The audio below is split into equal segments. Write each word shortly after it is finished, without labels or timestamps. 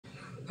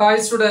Hi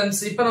students,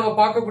 இப்ப நம்ம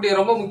பார்க்கக்கூடிய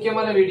ரொம்ப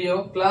முக்கியமான video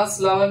class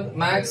 11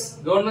 maths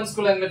government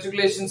school and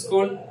matriculation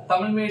school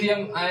Tamil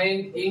medium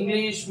and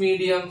English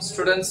medium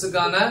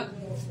ஸ்டூடெண்ட்ஸ்க்கான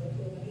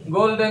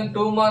golden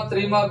 2 mark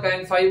 3 mark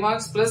and 5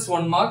 marks plus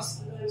 1 marks.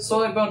 So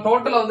இப்போ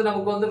டோட்டலா வந்து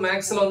நமக்கு வந்து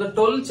மேக்ஸ்ல வந்து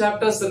 12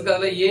 சாப்டர்ஸ் இருக்கு.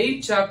 அதுல 8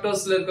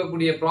 சாப்டர்ஸ்ல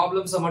இருக்கக்கூடிய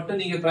ப்ராப்ளம்ஸ்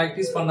மட்டும் நீங்க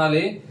பிராக்டிஸ்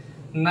பண்ணாலே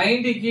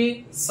 90 க்கு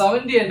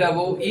 70 and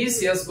above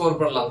ஈஸியா ஸ்கோர்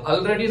பண்ணலாம்.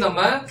 ஆல்ரெடி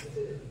நம்ம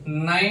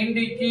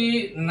 90 க்கு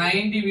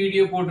 90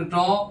 வீடியோ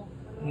போட்டுட்டோம்,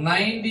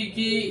 90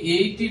 க்கு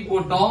 80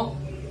 போட்டோம்,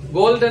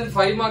 கோல்டன்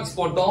 5 மார்க்ஸ்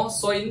போட்டோம்.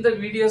 சோ இந்த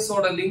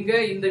வீடியோஸோட லிங்க்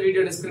இந்த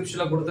வீடியோ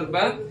டிஸ்கிரிப்ஷன்ல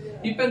கொடுத்திருப்பேன்.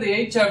 இப்போ இந்த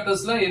 8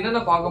 சாப்டர்ஸ்ல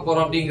என்னென்ன பார்க்க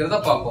போறோம் அப்படிங்கறத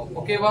பார்ப்போம்.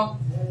 ஓகேவா?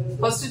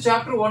 ஃபர்ஸ்ட்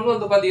சாப்டர் 1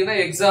 வந்து பாத்தீங்கன்னா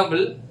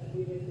எக்ஸாம்பிள்.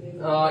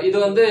 இது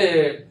வந்து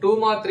 2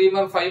 மார்க் 3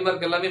 மார்க் 5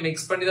 மார்க் எல்லாமே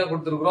மிக்ஸ் பண்ணி தான்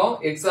கொடுத்திருக்கோம்.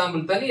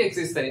 எக்ஸாம்பிள் தனி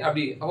எக்ஸசைஸ் தனி,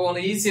 அப்படி அப்போ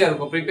உங்களுக்கு ஈஸியா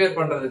இருக்கும் ப்ரிப்பேர்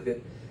பண்றதுக்கு.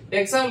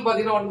 எக்ஸாம்பிள்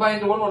பாத்தீங்கன்னா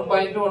 1.1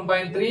 1.2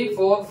 1.3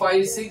 4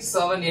 5 6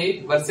 7 8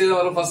 வரிசையில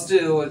வரும். ஃபர்ஸ்ட்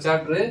ஒரு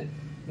சாப்டர்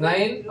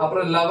 9,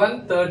 அப்புறம் 11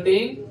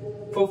 13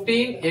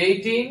 15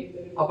 18,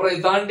 அப்புறம்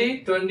இது தாண்டி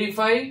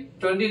 25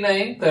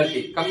 29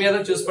 30 கம்மியா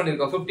தான் சூஸ்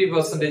பண்ணிருக்கோம்,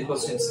 50%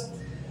 क्वेश्चंस.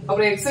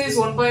 அப்புறம் எக்ஸசைஸ்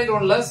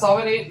 1.1ல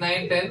 7 8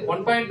 9 10,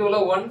 1.2ல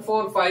 1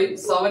 4 5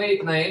 7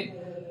 8 9,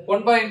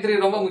 1.3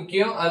 ரொம்ப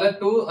முக்கியம். அதுல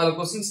 2 அதுல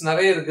क्वेश्चंस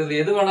நிறைய இருக்குது,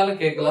 எது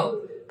வேணாலும் கேட்கலாம்.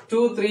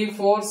 2 3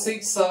 4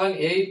 6 7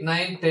 8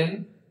 9 10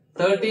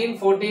 13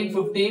 14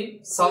 15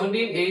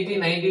 17 18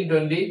 19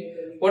 20.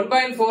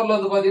 1.4ல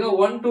வந்து பாத்தீங்கன்னா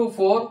 1 2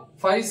 4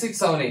 5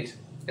 6 7 8.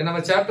 நம்ம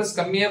சாப்டர்ஸ்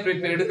கம்மியா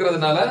ப்ரிப்பேர்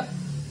எடுக்கிறதுனால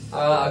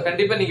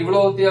கண்டிப்பா நீங்க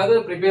இவ்வளவு ஊத்தியாவது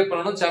ப்ரிப்பேர்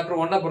பண்ணணும் சாப்டர்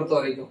 1 பொறுத்த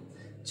வரைக்கும்.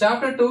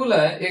 Chapter 2ல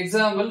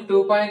example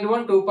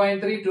 2.1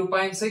 2.3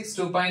 2.6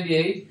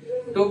 2.8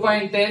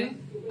 2.10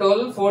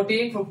 12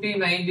 14 15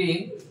 19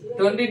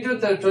 22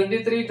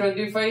 23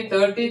 25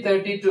 30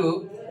 32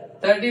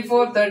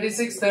 34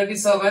 36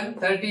 37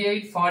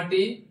 38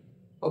 40.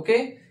 ஓகே,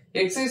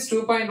 எக்ஸசைஸ்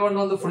 2.1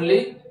 வந்து ஃபுல்லி,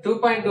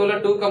 2.2ல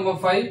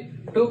 2.5,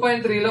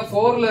 2.3ல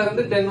 4ல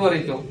இருந்து 10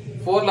 வரைக்கும்,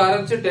 4ல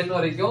ஆரம்பிச்சு 10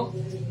 வரைக்கும்,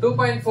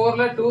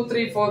 2.4ல 2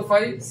 3 4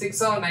 5 6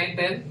 7 9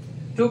 10,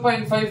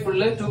 2.5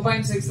 ஃபுல்,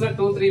 2.6ல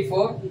 2 3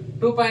 4,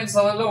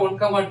 2.7ல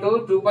 1,2,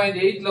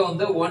 2.8ல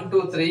வந்து 1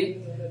 2 3,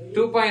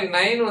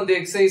 2.9 வந்து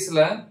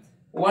எக்ஸசைஸ்ல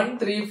 1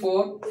 3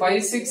 4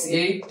 5 6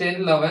 8 10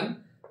 11,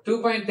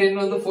 2.10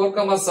 வந்து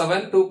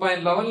 4,7,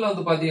 2.11ல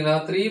வந்து பாத்தீங்கன்னா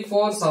 3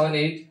 4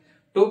 7 8,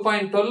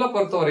 2.12ல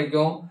பொறுத்த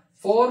வரைக்கும்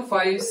 4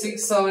 5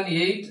 6 7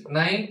 8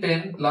 9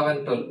 10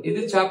 11 12. இது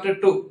சாப்டர்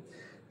 2.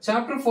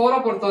 சாப்டர் 4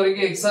 பொறுத்த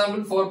வரைக்கும்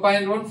எக்ஸாம்பிள்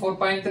 4.1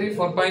 4.3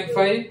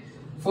 4.5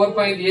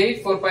 4.8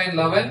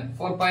 4.11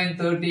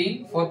 4.13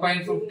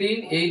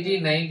 4.15 18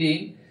 19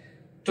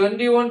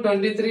 21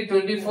 23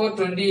 24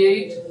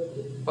 28.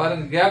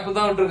 பாருங்க கேப்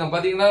தான் விட்டுருக்கேன்,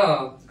 பாத்தீங்கன்னா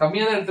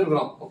கம்மியா தான்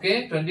எடுத்துருக்கோம். ஓகே,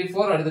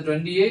 24 அடுத்து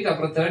 28,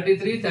 அப்புறம்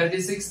 33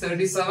 36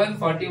 37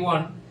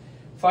 41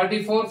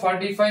 44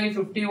 45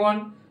 51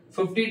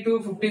 52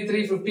 53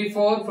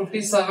 54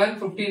 57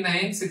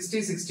 59 60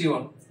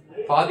 61.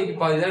 பாதிக்கு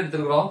பாதி தான்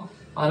எடுத்துருக்கோம்,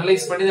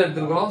 அனலைஸ் பண்ணி தான்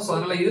எடுத்துருக்கோம். சோ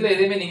அதனால இதுல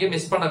எதையுமே நீங்க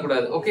மிஸ் பண்ண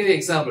கூடாது. ஓகே, இது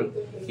எக்ஸாம்பிள்.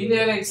 இந்த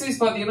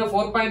எக்ஸசைஸ் பாத்தீங்கன்னா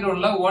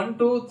 4.1ல 1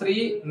 2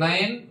 3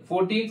 9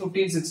 14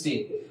 15 16.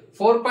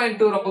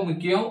 4.2 ரொம்ப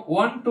முக்கியம்.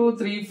 1 2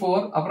 3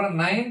 4, அப்புறம்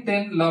 9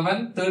 10 11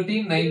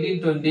 13 19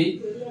 20.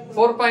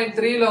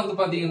 4.3ல வந்து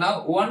பாத்தீங்கன்னா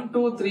 1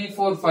 2 3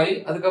 4 5,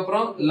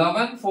 அதுக்கப்புறம்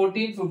 11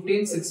 14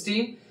 15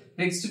 16,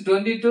 நெக்ஸ்ட்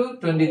 22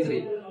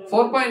 23.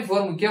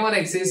 4.4 முக்கியமான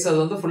எக்ஸசைஸ், அது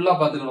வந்து ஃபுல்லா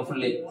பாத்துக்கணும்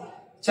ஃபுல்லி.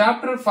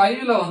 சாப்டர்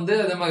 5ல வந்து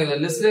அதே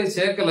மாதிரி லிஸ்ட்ல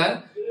சேர்க்கல,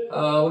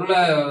 ஒருல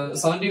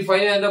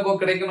 75 and above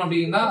கிடைக்கணும்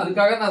அப்படின்னா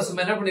அதுக்காக நான்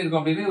சும்மா என்ன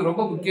பண்ணிருக்கோம் அப்படின்னு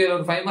ரொம்ப முக்கியம்,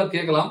 ஒரு 5 மார்க்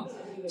கேட்கலாம்.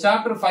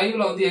 சாப்டர்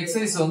 5ல வந்து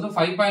எக்ஸசைஸ் வந்து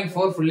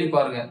 5.4 ஃபுல்லி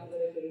பாருங்க.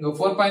 இங்க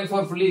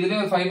 4.4 ஃபுல்லி, இதுலயே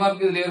ஒரு 5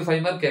 மார்க் இதுலயே ஒரு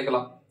 5 மார்க்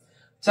கேட்கலாம்.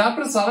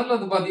 சாப்டர் 7ல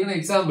வந்து பாத்தீங்கன்னா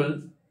எக்ஸாம்பிள்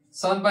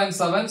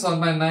 7.7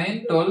 7.9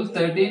 12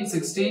 13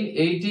 16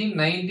 18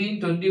 19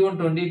 21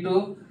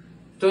 22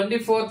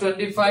 24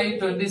 25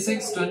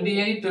 26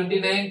 28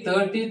 29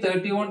 30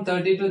 31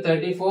 32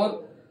 34.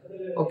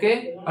 ஓகே,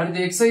 அடுத்து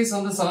எக்ஸசைஸ்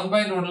வந்து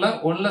 7.1ல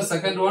 1ல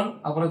செகண்ட் ஒன்,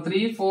 அப்புறம்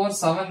 3 4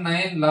 7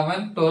 9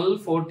 11 12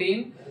 14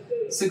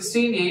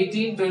 16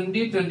 18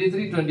 20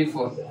 23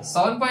 24.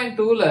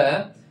 7.2ல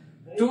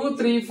 2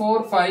 3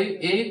 4 5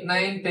 8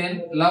 9 10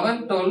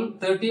 11 12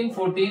 13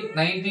 14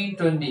 19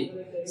 20.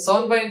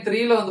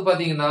 7.3ல வந்து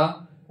பாத்தீங்கன்னா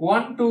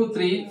 1 2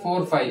 3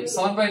 4 5.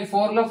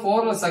 7.4ல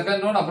 4ல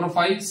செகண்ட் ஒன், அப்புறம்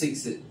 5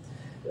 6.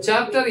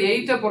 சாப்டர்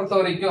 8 பொறுத்த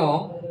வரைக்கும்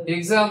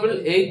எக்ஸாம்பிள்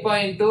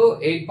 8.2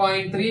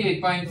 8.3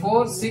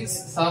 8.4 6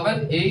 7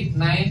 8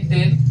 9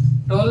 10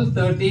 12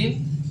 13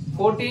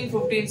 14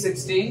 15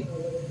 16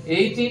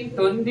 18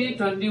 20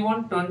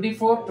 21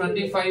 24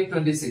 25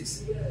 26.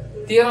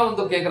 தியரம்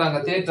வந்து கேக்குறாங்க,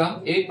 தேற்றம்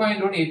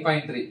 8.1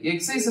 8.3.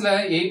 எக்ஸசைஸ்ல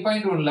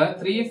 8.1ல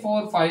 3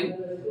 4 5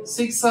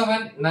 6 7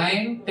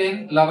 9 10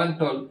 11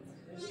 12.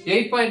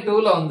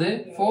 8.2ல வந்து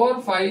 4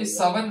 5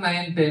 7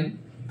 9 10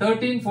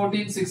 13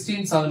 14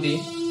 16 17.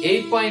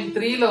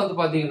 8.3ல வந்து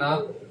பாத்தீங்கன்னா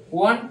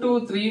 1 2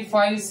 3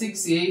 5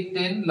 6 8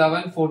 10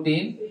 11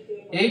 14.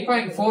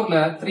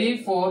 8.4ல 3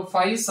 4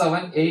 5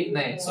 7 8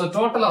 9. சோ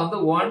டோட்டலா வந்து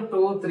 1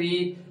 2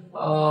 3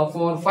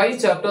 4 5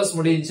 சாப்டர்ஸ்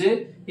முடிஞ்சு.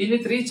 இனி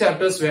 3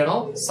 chapters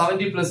வேணும்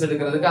 70 plus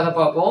எடுக்கிறதுக்கு. அதை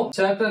பார்ப்போம்.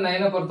 chapter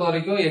 9 பொறுத்த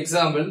வரைக்கும்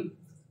எக்ஸாம்பிள்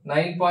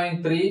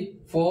 9.3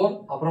 4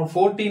 அப்புறம்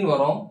 14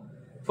 வரும்.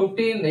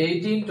 15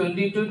 18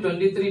 22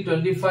 23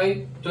 25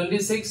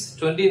 26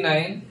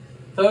 29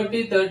 30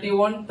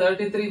 31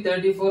 33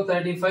 34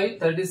 35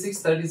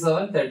 36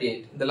 37 38.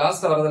 இந்த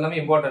லாஸ்ட்ல வரது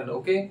எல்லாமே இம்பார்ட்டன்ட்.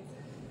 ஓகே,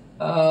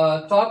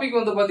 டாபிக்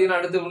வந்து பாத்தீங்கன்னா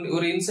அடுத்து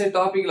ஒரு இன்சைட்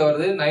டாபிக்ல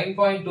வருது.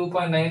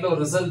 9.2.9ல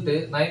ஒரு ரிசல்ட்,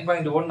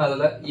 9.1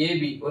 அதுல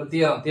ஏபி ஒரு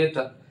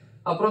தியரம்,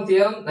 அப்புறம்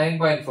தியரம்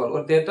 9.4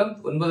 ஒரு தேற்றம்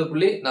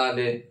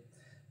 9.4.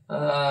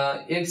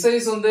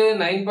 எக்ஸசைஸ் வந்து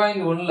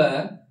 9.1ல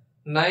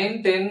 9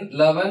 10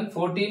 11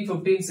 14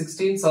 15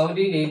 16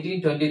 17 18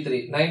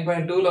 23.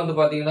 9.2ல வந்து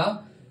பாத்தீங்கன்னா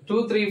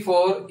 2 3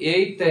 4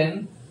 8 10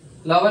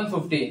 11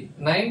 15.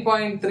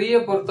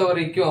 9.3 பொறுத்த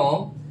வரைக்கும்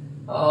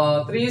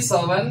 3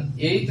 7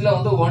 8ல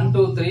வந்து 1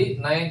 2 3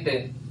 9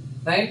 10.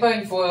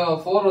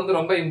 9.4 வந்து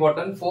ரொம்ப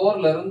இம்பார்ட்டன்ட்.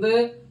 4ல இருந்து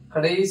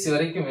கடைசி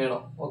வரைக்கும்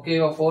வேணும்.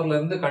 ஓகேவா, 4ல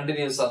இருந்து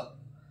கண்டினியூஸா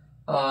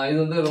இது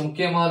வந்து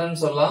முக்கியமானன்னு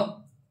சொல்லலாம்.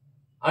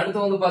 அடுத்து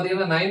வந்து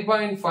பாத்தீங்கன்னா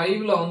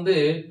 9.5ல வந்து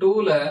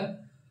 2ல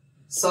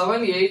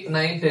 7 8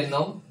 9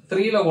 10,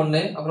 3ல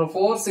 1, அப்புறம்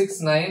 4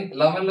 6 9,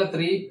 11ல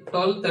 3,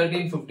 12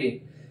 13 15.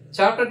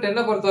 சாப்டர்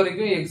 10 பொறுத்த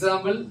வரைக்கும்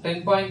எக்ஸாம்பிள்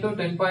 10.2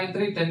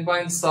 10.3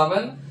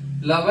 10.7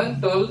 11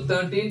 12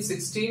 13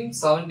 16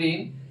 17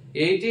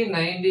 18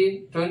 19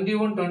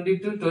 21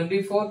 22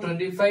 24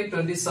 25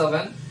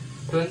 27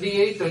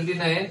 28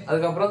 29,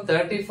 அதுக்கப்புறம்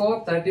 34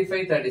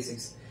 35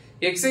 36.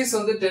 எக்ஸசைஸ்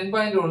வந்து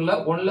 10.1ல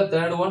 1ல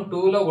third one,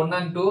 2ல 1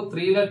 and 2,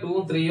 3ல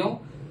 2 3,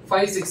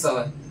 5 6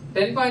 7.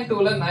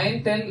 10.2ல 9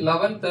 10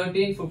 11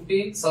 13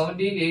 15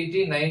 17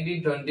 18 19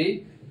 20.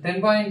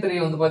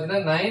 10.3 வந்து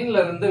பாத்தீங்கன்னா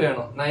 9ல இருந்து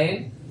வேணும். 9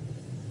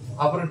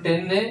 அப்புறம்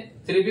 10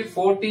 திருப்பி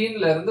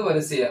 14ல இருந்து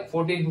வரிசையா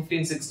 14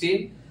 15 16,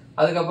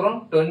 அதுக்கப்புறம்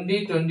 20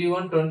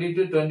 21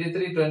 22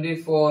 23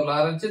 24ல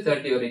ஆரம்பிச்சு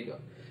 30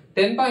 வரைக்கும்.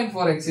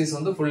 10.4 எக்ஸசைஸ்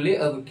வந்து ஃபுல்லி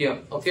அது முக்கியம்.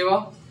 ஓகேவா,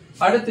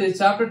 அடுத்து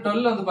சாப்டர்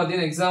 12 வந்து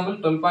பாத்தீங்கன்னா எக்ஸாம்பிள்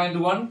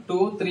 12.1 2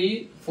 3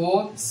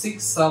 4 6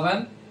 7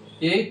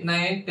 8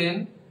 9 10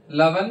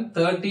 11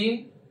 13,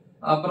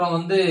 அப்புறம்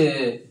வந்து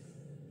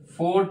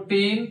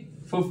 14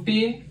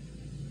 15,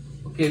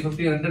 ஓகே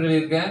 15 ரெண்டு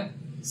எழுதியிருக்கேன்,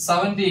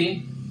 17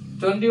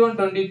 21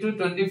 22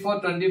 24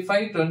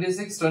 25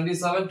 26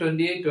 27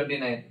 28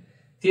 29.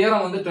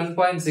 தியரம் வந்து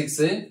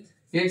 10.6.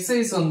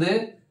 எக்ஸசைஸ் வந்து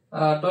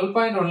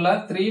 12.1ல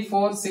 3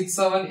 4 6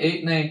 7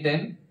 8 9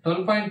 10.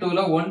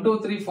 12.2ல 1 2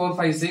 3 4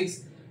 5 6.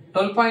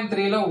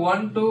 12.3ல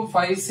 1 2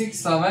 5 6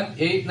 7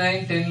 8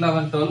 9 10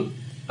 11 12.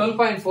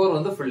 12.4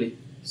 வந்து ஃபுல்லி.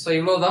 சோ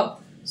இவ்வளவுதான்.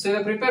 சோ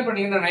இத ப்ரிப்பேர்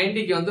பண்ணீங்கன்னா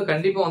 90க்கு வந்து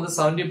கண்டிப்பா வந்து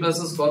 70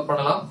 பிளஸ் ஸ்கோர்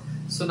பண்ணலாம்.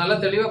 சோ நல்லா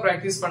தெளிவா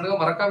பிராக்டிஸ் பண்ணுங்க.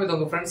 மறக்காம இத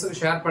உங்க ஃப்ரெண்ட்ஸ்க்கு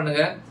ஷேர்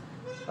பண்ணுங்க.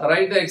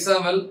 Write the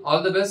example. All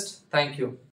the best. Thank you.